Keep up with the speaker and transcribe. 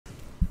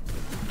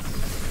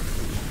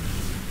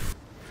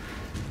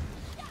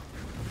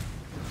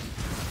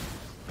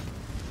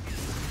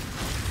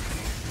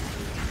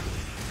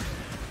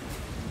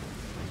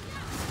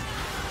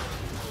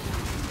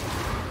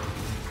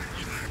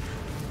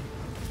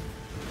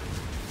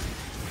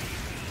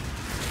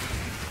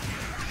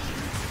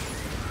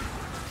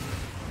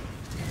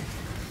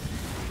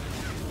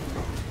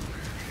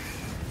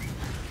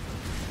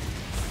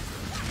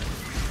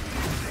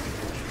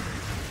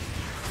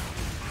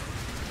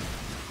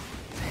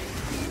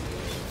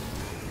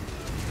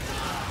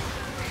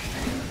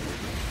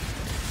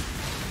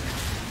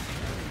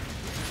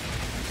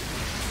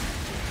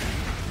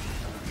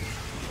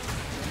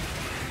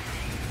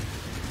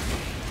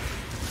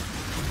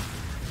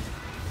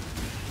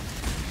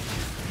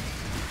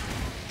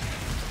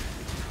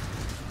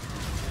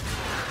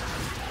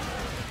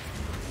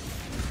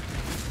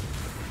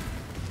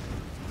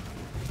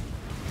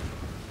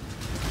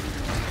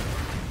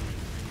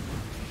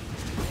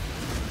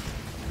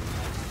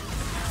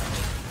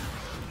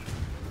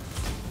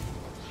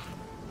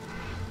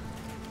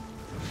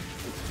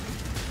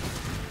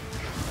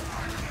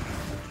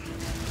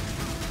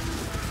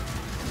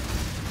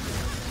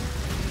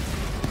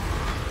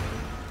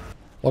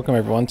Welcome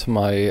everyone to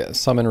my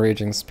Summon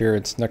Raging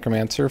Spirits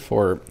Necromancer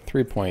for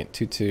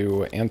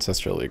 3.22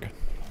 Ancestor League.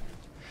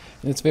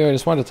 In this video I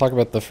just wanted to talk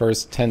about the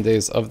first 10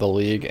 days of the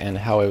league and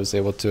how I was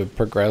able to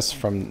progress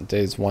from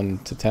days 1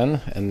 to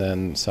 10, and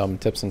then some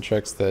tips and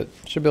tricks that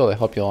should be able to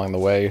help you along the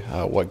way,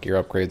 what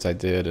gear upgrades I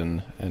did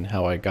and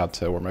how I got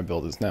to where my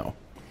build is now.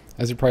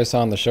 As you probably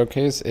saw in the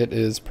showcase, it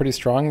is pretty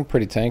strong,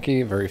 pretty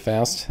tanky, very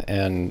fast,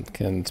 and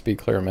can speed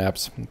clear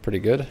maps pretty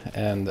good.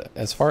 And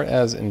as far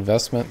as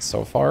investment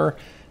so far,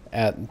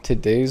 at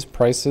today's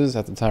prices,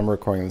 at the time of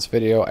recording this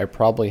video, I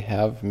probably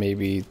have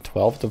maybe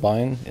 12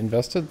 Divine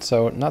invested,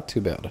 so not too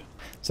bad.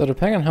 So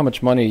depending on how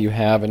much money you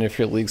have and if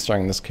you're league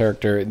starting this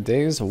character,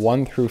 days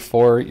 1 through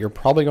 4, you're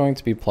probably going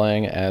to be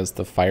playing as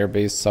the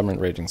fire-based Summon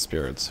Raging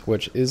Spirits,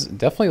 which is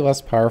definitely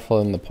less powerful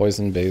than the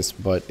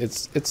poison-based, but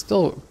it's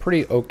still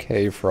pretty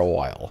okay for a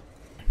while.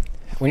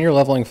 When you're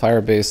leveling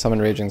fire-based Summon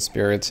Raging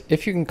Spirits,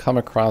 if you can come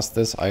across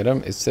this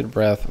item, a Sid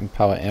Breath and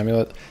PoE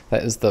Amulet,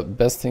 that is the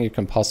best thing you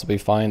can possibly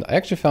find. I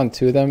actually found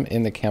 2 of them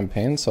in the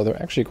campaign, so they're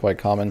actually quite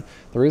common.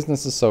 The reason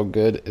this is so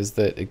good is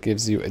that it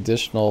gives you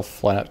additional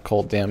flat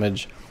cold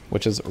damage,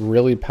 which is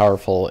really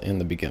powerful in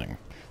the beginning.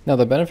 Now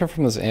the benefit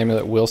from this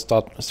amulet will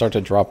start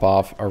to drop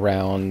off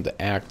around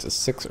Act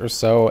 6 or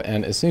so,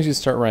 and as soon as you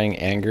start running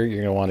Anger,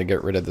 you're going to want to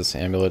get rid of this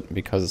amulet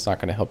because it's not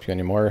going to help you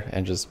anymore,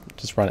 and just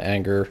run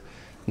Anger,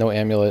 no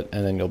amulet,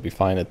 and then you'll be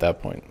fine at that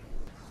point.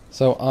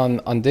 So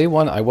on day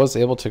 1 I was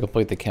able to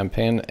complete the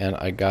campaign and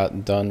I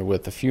got done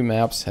with a few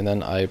maps, and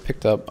then I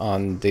picked up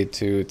on day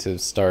 2 to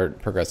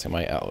start progressing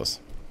my Atlas.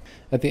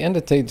 At the end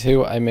of day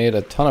 2 I made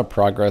a ton of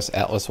progress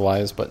Atlas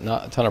wise, but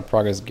not a ton of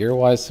progress gear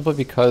wise, simply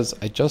because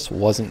I just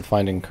wasn't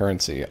finding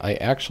currency. I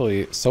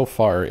actually so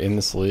far in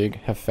this league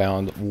have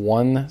found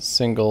 1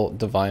 single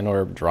Divine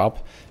Orb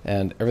drop,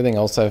 and everything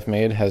else I've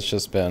made has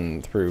just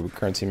been through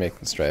currency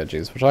making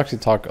strategies, which I'll actually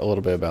talk a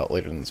little bit about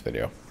later in this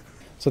video.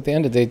 So at the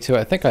end of day 2,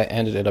 I think I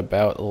ended at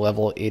about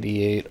level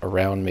 88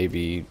 around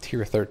maybe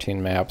tier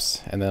 13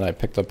 maps, and then I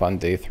picked up on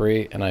day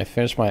 3 and I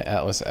finished my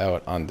Atlas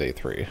out on day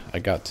 3. I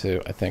got to,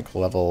 I think,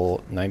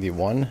 level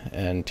 91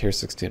 and tier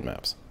 16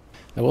 maps.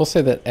 I will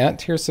say that at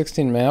tier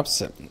 16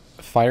 maps,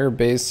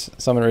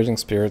 fire-based Summon Raging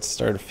Spirits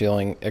started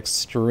feeling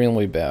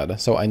extremely bad,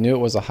 so I knew it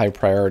was a high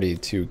priority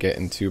to get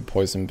into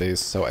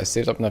poison-based, so I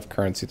saved up enough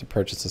currency to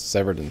purchase a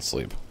Severed in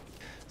Sleep.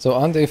 So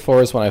on day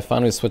 4 is when I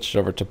finally switched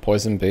over to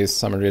poison-based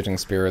Summon Raging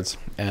Spirits,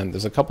 and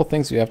there's a couple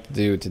things you have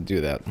to do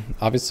that.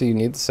 Obviously you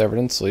need the Severed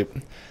in Sleep.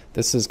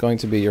 This is going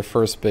to be your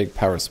first big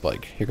power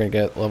spike. You're going to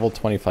get level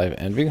 25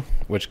 Envy,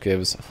 which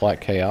gives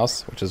flat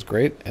chaos, which is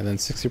great, and then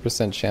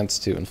 60% chance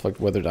to inflict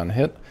Withered on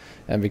hit.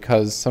 And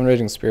because Summon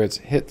Raging Spirits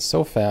hit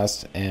so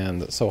fast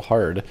and so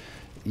hard,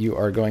 you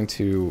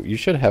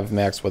should have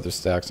max Wither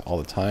stacks all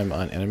the time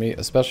on enemy,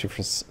 especially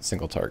for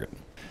single target.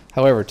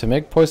 However, to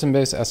make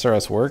poison-based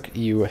SRS work,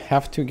 you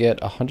have to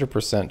get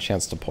 100%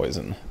 chance to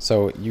poison.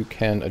 So you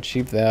can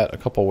achieve that a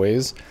couple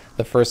ways.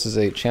 The first is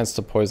a chance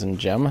to poison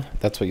gem.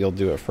 That's what you'll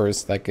do at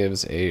first. That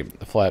gives a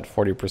flat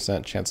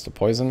 40% chance to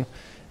poison.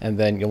 And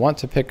then you'll want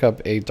to pick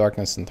up a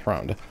Darkness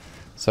Enthroned.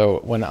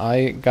 So when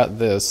I got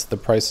this, the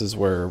prices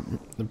were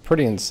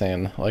pretty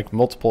insane, like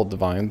multiple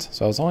divines.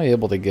 So I was only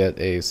able to get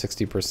a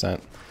 60%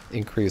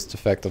 increased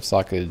effect of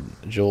socketed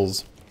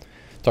jewels,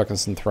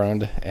 Darkness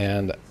Enthroned,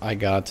 and I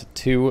got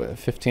 2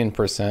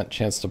 15%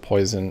 chance to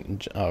poison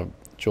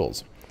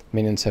jewels.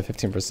 Minions have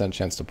 15%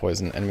 chance to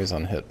poison enemies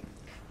on hit.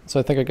 So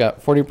I think I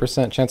got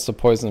 40% chance to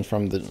poison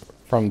from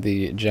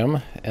the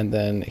gem, and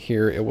then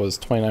here it was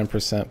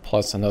 29%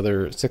 plus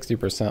another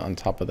 60% on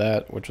top of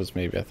that, which was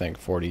maybe I think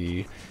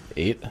 48.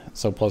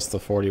 So plus the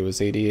 40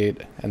 was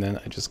 88, and then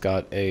I just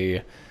got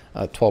a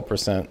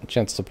 12%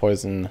 chance to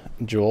poison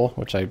jewel,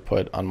 which I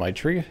put on my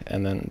tree,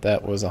 and then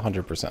that was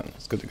 100%.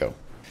 It's good to go.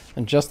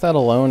 And just that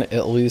alone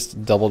at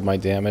least doubled my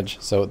damage,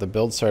 so the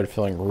build started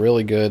feeling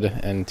really good,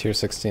 and tier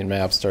 16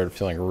 maps started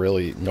feeling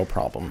really no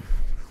problem.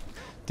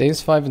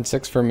 Days 5 and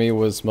 6 for me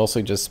was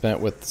mostly just spent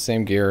with the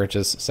same gear,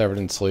 just Severed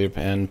in Sleep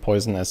and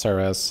Poison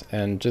SRS,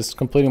 and just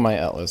completing my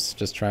Atlas,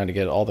 just trying to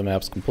get all the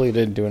maps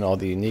completed, doing all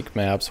the unique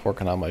maps,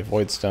 working on my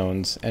Void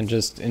Stones, and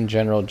just in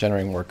general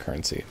generating more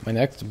currency. My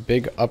next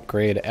big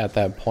upgrade at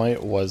that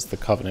point was the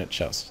Covenant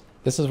chest.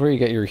 This is where you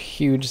get your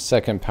huge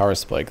second power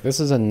spike. This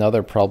is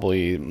another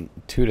probably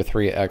 2 to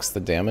 3x the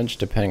damage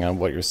depending on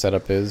what your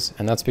setup is,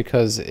 and that's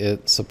because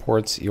it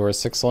supports your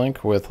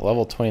 6-link with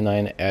level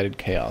 29 added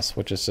chaos,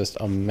 which is just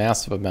a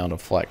massive amount of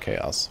flat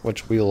chaos,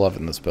 which we love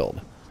in this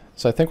build.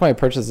 So I think when I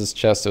purchased this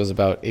chest it was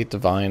about 8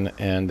 divine,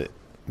 and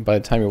by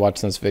the time you're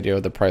watching this video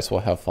the price will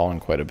have fallen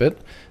quite a bit,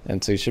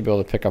 and so you should be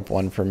able to pick up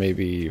one for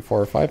maybe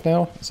 4 or 5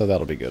 now, so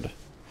that'll be good.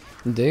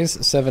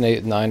 Days 7,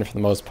 8, 9 for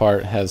the most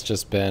part has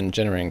just been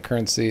generating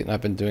currency, and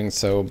I've been doing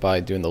so by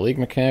doing the league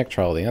mechanic,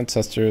 try all the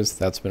ancestors.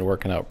 That's been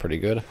working out pretty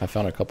good. I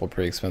found a couple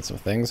pretty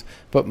expensive things,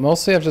 but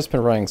mostly I've just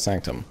been running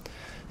Sanctum.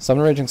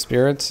 Summon Raging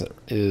Spirits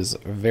is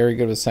very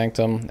good with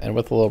Sanctum, and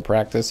with a little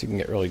practice you can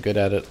get really good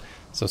at it.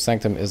 So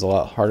Sanctum is a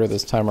lot harder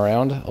this time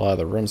around. A lot of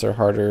the rooms are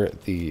harder,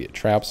 the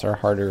traps are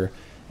harder,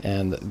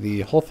 and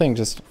the whole thing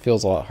just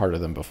feels a lot harder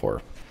than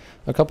before.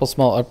 A couple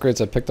small upgrades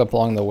I picked up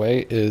along the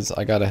way is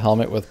I got a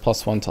helmet with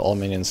 +1 to all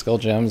minion skill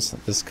gems.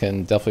 This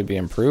can definitely be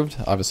improved.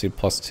 Obviously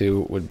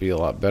 +2 would be a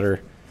lot better.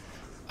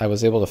 I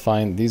was able to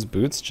find these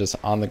boots just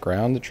on the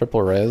ground,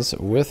 triple res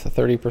with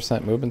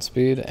 30% movement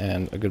speed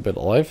and a good bit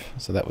of life,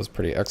 so that was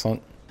pretty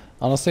excellent.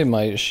 Honestly,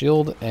 my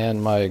shield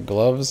and my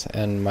gloves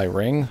and my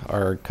ring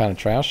are kind of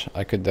trash.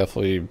 I could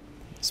definitely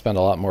spend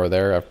a lot more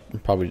there.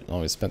 I've probably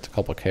only spent a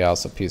couple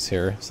chaos a piece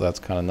here, so that's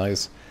kind of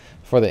nice.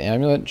 For the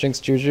amulet, Jinx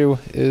Juju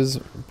is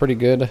pretty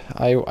good.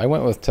 I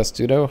went with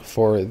Testudo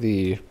for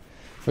the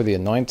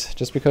anoint,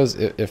 just because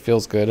it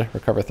feels good.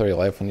 Recover 30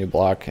 life when you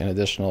block an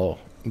additional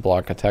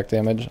block attack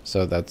damage,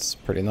 so that's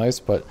pretty nice.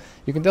 But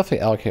you can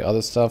definitely allocate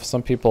other stuff.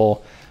 Some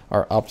people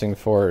are opting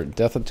for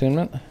Death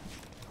Attunement,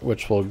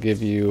 which will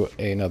give you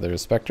another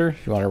Spectre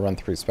if you want to run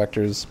 3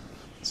 Spectres,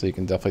 so you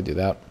can definitely do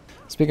that.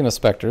 Speaking of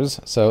Spectres,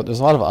 so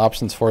there's a lot of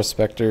options for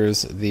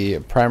Spectres. The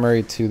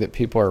primary 2 that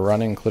people are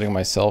running, including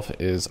myself,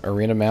 is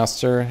Arena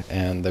Master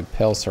and the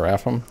Pale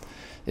Seraphim.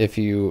 If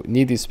you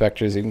need these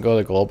Spectres, you can go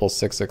to Global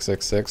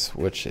 6666,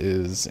 which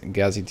is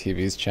Gazzy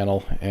TV's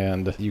channel,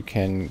 and you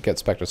can get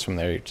Spectres from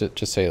there. You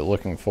just say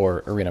looking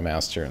for Arena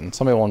Master, and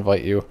somebody will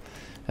invite you,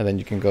 and then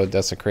you can go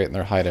desecrate in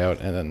their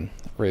hideout and then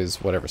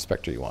raise whatever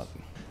Spectre you want.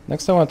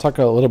 Next I want to talk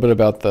a little bit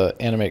about the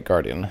Animate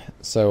Guardian.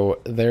 So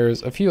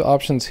there's a few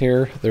options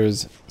here.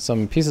 There's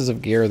some pieces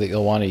of gear that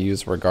you'll want to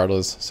use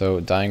regardless. So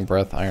Dying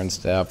Breath, Iron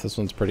Staff, this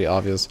one's pretty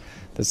obvious.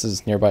 This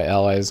is nearby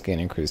allies gain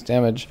increased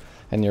damage,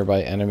 and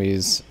nearby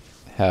enemies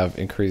have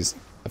increased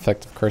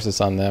effective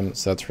curses on them,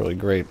 so that's really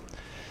great.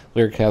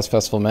 Lyric Cast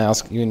Festival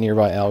Mask, you and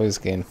nearby allies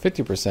gain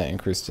 50%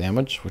 increased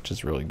damage, which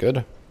is really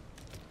good.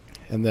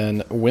 And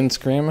then Wind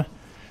Scream.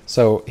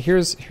 So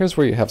here's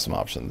where you have some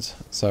options.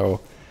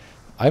 So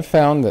I've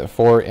found that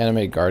for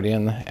Animate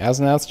Guardian,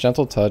 Aznath's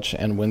Gentle Touch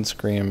and Wind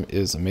Scream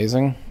is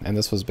amazing, and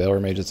this was Baylor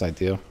Mage's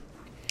idea.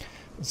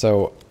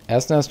 So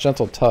Aznath's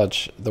Gentle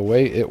Touch, the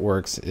way it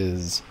works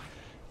is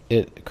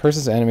it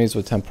curses enemies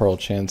with temporal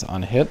chance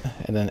on hit,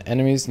 and then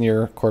enemies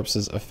near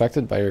corpses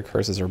affected by your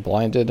curses are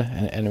blinded,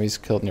 and enemies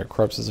killed near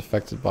corpses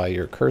affected by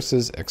your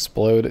curses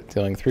explode,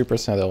 dealing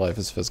 3% of their life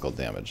as physical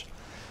damage.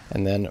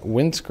 And then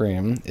Wind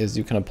Scream is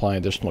you can apply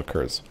additional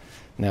curse.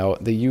 Now,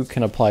 the you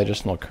can apply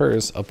additional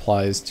curse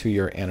applies to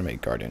your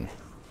Animate Guardian.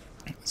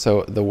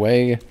 So the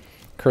way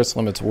curse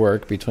limits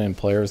work between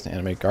players and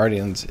Animate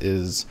Guardians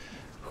is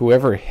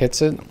whoever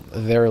hits it,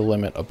 their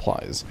limit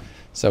applies.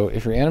 So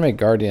if your Animate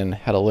Guardian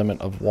had a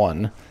limit of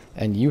 1,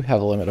 and you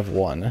have a limit of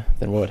 1,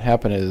 then what would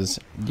happen is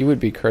you would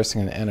be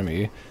cursing an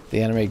enemy,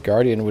 the Animate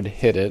Guardian would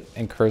hit it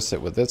and curse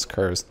it with its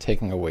curse,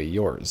 taking away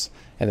yours.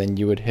 And then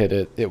you would hit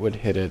it,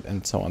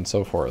 and so on and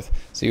so forth.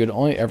 So you would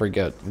only ever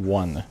get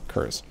 1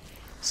 curse.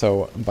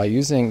 So by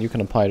using, you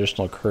can apply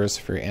additional curse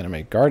for your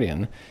Animate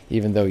Guardian,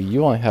 even though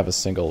you only have a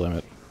single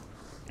limit.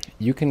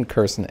 You can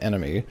curse an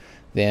enemy,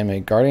 the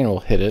Animate Guardian will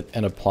hit it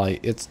and apply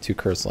its 2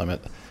 curse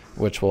limit,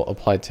 which will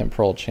apply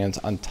temporal chance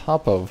on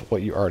top of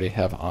what you already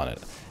have on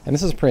it. And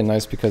this is pretty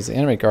nice because the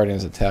Animate Guardian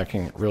is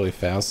attacking really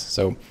fast,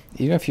 so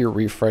even if you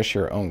refresh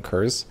your own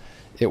curse,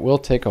 it will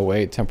take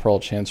away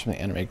temporal chance from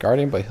the Animate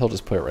Guardian, but he'll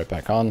just put it right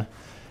back on.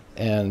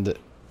 And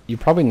you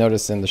probably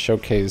noticed in the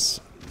showcase,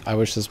 I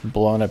was just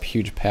blowing up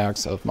huge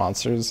packs of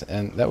monsters,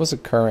 and that was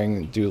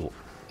occurring due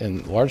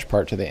in large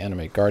part to the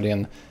Animate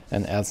Guardian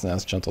and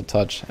Aznath's Gentle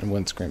Touch and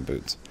Wind Scream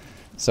boots.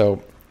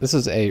 So this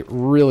is a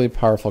really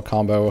powerful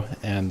combo,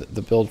 and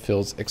the build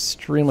feels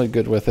extremely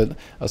good with it,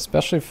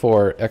 especially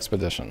for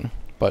Expedition.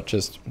 But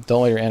just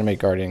don't let your Animate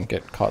Guardian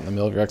get caught in the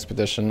middle of your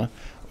Expedition,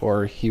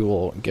 or he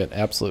will get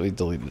absolutely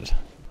deleted.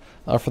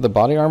 For the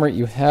body armor,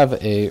 you have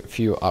a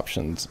few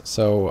options.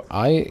 So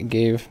I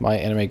gave my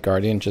Animate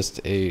Guardian just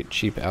a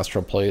cheap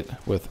Astral Plate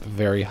with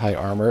very high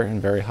armor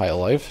and very high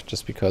life,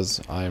 just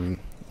because I'm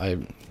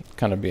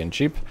kind of being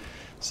cheap.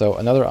 So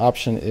another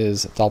option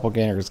is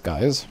Doppelganger's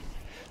Guise.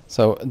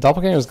 So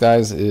Doppelganger's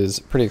Guise is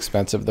pretty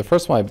expensive. The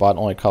first one I bought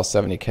only cost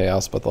 70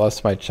 chaos, but the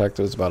last time I checked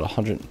it was about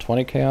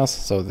 120 chaos,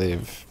 so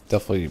they've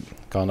definitely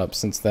gone up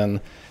since then.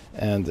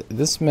 And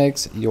this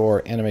makes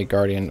your Animate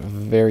Guardian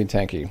very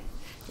tanky.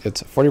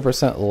 It's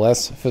 40%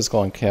 less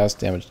physical and chaos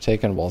damage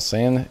taken while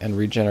sane, and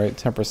regenerate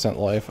 10%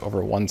 life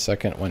over 1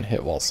 second when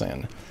hit while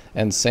sane.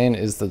 And sane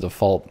is the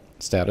default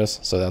status,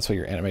 so that's what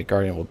your Animate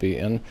Guardian will be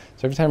in.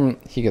 So every time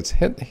he gets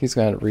hit, he's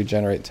going to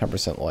regenerate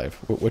 10% life,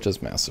 which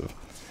is massive.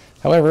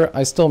 However,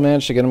 I still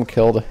managed to get him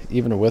killed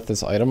even with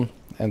this item,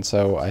 and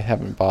so I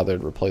haven't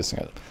bothered replacing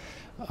it.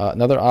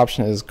 Another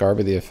option is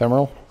Garby the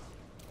Ephemeral.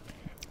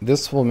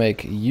 This will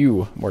make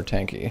you more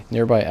tanky.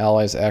 Nearby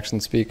allies' action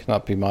speed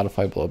cannot be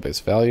modified below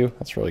base value.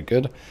 That's really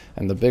good.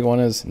 And the big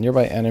one is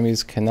nearby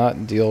enemies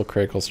cannot deal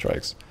critical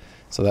strikes.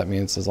 So that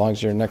means as long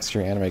as you're next to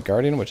your Animate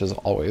Guardian, which is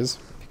always,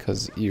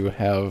 because you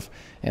have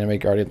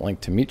Animate Guardian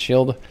linked to Meat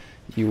Shield,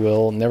 you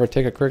will never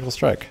take a critical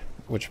strike,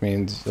 which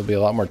means you'll be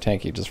a lot more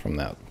tanky just from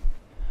that.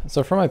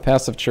 So for my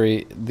passive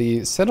tree,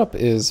 the setup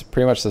is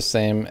pretty much the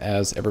same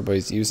as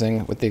everybody's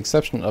using, with the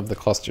exception of the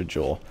Cluster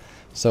Jewel.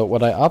 So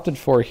what I opted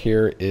for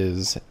here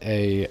is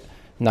a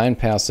 9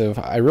 passive.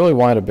 I really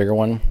wanted a bigger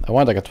one. I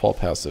wanted like a 12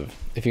 passive.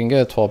 If you can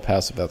get a 12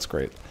 passive, that's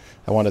great.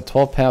 I wanted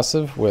 12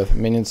 passive with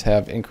minions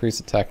have increased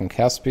attack and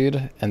cast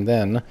speed, and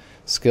then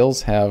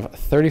skills have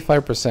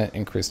 35%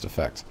 increased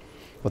effect.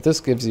 What this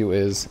gives you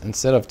is,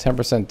 instead of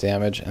 10%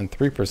 damage and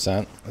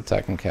 3%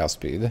 attack and cast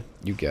speed,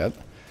 you get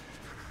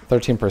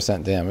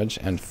 13% damage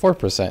and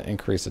 4%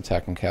 increased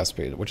attack and cast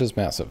speed, which is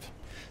massive.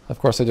 Of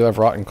course, I do have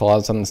Rotten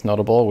Claws on this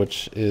notable,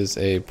 which is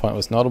a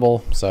pointless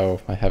notable, so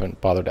I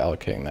haven't bothered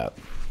allocating that.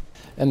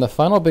 And the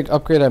final big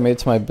upgrade I made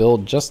to my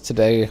build just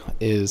today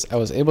is I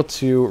was able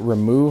to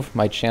remove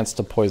my chance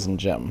to poison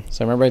gem.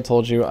 So remember I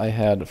told you I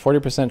had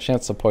 40%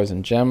 chance to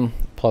poison gem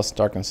plus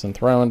Darkness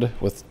Enthroned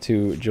with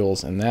 2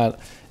 jewels in that,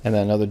 and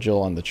then another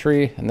jewel on the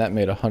tree, and that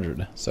made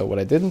 100. So what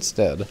I did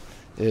instead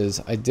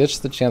is I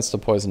ditched the chance to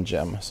poison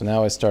gem, so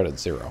now I start at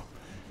 0.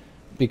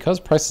 Because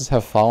prices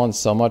have fallen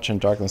so much in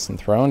Darkness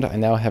Enthroned, I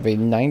now have a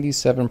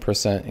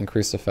 97%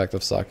 increased effect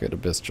of Socket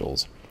Abyss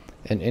jewels.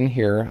 And in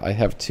here, I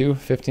have 2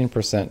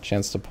 15%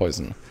 chance to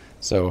poison.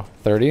 So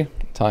 30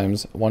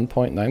 times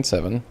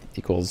 1.97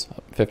 equals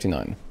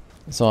 59.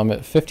 So I'm at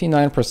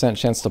 59%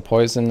 chance to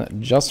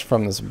poison just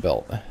from this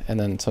belt. And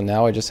then, so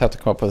now I just have to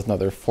come up with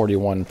another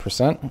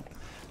 41%.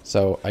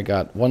 So I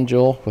got 1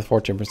 jewel with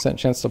 14%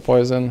 chance to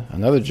poison,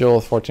 another jewel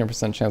with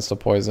 14% chance to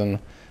poison,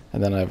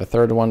 and then I have a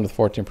third one with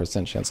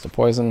 14% chance to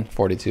poison.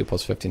 42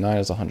 plus 59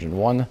 is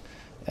 101.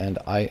 And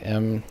I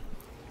am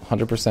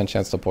 100%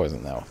 chance to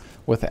poison now,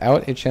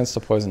 without a chance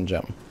to poison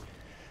gem.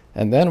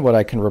 And then what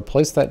I can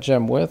replace that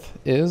gem with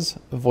is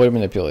Void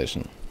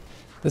Manipulation.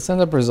 This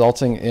ended up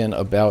resulting in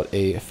about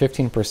a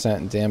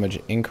 15% damage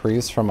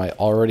increase from my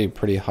already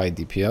pretty high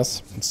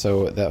DPS,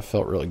 so that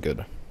felt really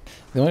good.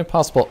 The only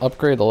possible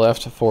upgrade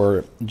left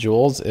for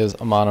jewels is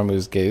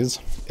Amanamu's Gaze.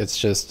 It's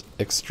just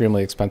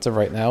extremely expensive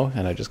right now,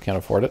 and I just can't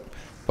afford it.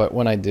 But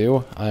when I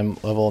do, I'm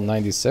level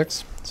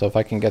 96, so if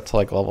I can get to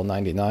like level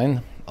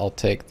 99, I'll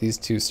take these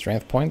 2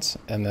 strength points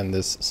and then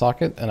this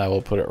socket, and I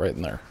will put it right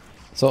in there.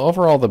 So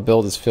overall, the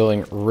build is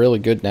feeling really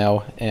good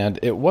now, and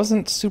it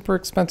wasn't super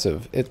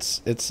expensive.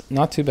 It's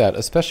not too bad,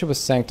 especially with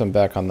Sanctum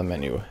back on the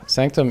menu.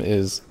 Sanctum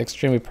is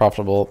extremely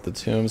profitable. The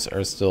tombs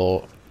are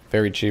still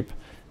very cheap,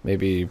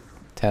 maybe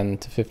 10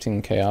 to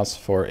 15 chaos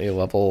for a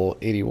level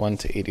 81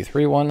 to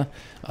 83 one,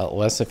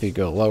 less if you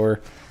go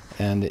lower.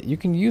 And you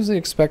can usually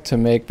expect to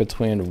make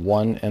between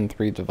 1 and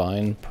 3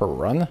 divine per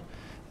run.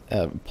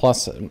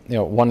 Plus,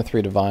 1 to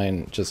 3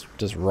 divine,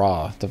 just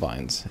raw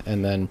divines,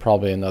 and then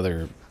probably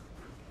another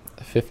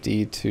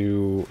 50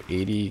 to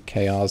 80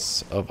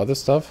 chaos of other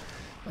stuff.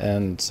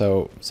 And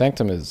so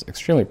Sanctum is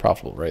extremely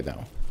profitable right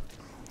now.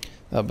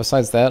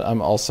 Besides that,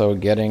 I'm also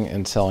getting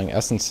and selling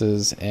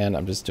essences, and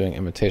I'm just doing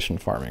imitation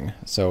farming.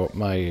 So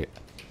my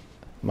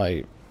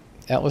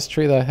Atlas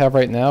tree that I have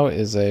right now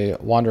is a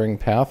Wandering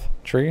Path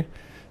tree,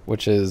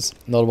 which is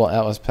notable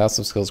Atlas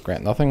passive skills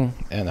grant nothing,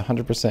 and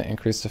 100%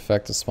 increased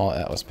effect of small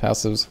Atlas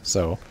passives.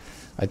 So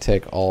I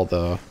take all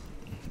the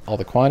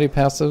quantity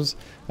passives,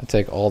 I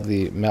take all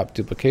the map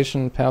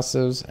duplication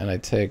passives, and I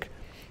take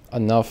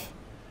enough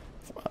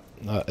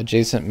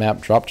adjacent map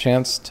drop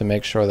chance to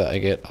make sure that I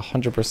get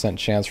 100%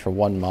 chance for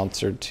 1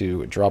 monster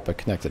to drop a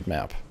connected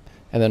map.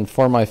 And then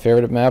for my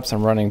favorite maps,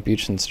 I'm running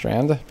Beach and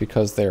Strand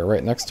because they're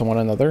right next to one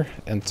another,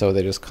 and so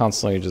they just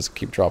constantly just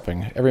keep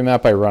dropping. Every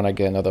map I run, I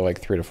get another like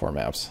 3 to 4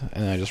 maps,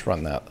 and I just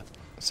run that.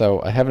 So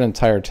I have an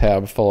entire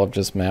tab full of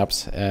just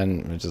maps,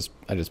 and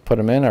I just put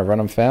them in, I run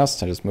them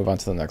fast, I just move on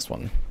to the next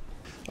one.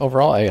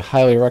 Overall, I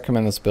highly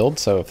recommend this build,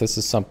 so if this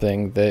is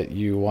something that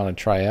you want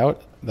to try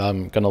out,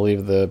 I'm going to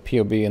leave the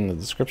POB in the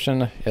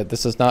description.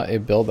 This is not a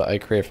build that I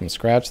created from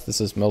scratch.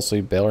 This is mostly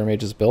Baylor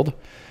Mage's build.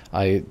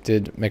 I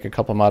did make a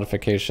couple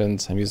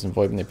modifications. I'm using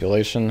Void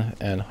Manipulation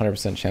and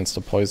 100% chance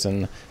to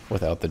poison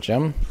without the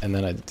gem. And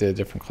then I did a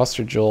different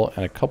cluster jewel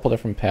and a couple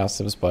different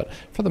passives, but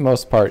for the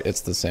most part, it's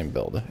the same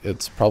build.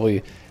 It's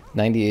probably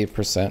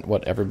 98%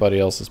 what everybody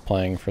else is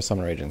playing for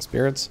Summon Raging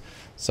Spirits,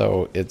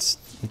 so it's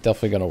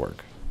definitely going to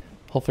work.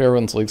 Hopefully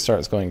everyone's league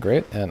start is going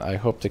great, and I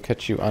hope to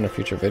catch you on a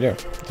future video.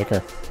 Take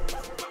care.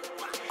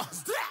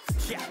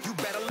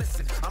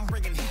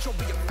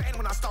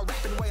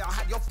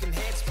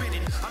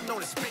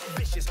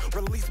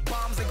 Release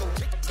bombs and go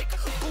tick tick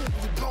boom,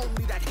 you blown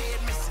me that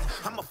head missing.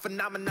 I'm a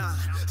phenomenon,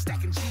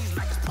 stacking cheese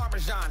like it's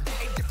Parmesan.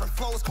 8 different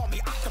flows, call me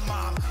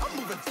Octomom. I'm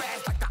moving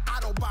fast like the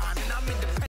Autobahn, and I'm in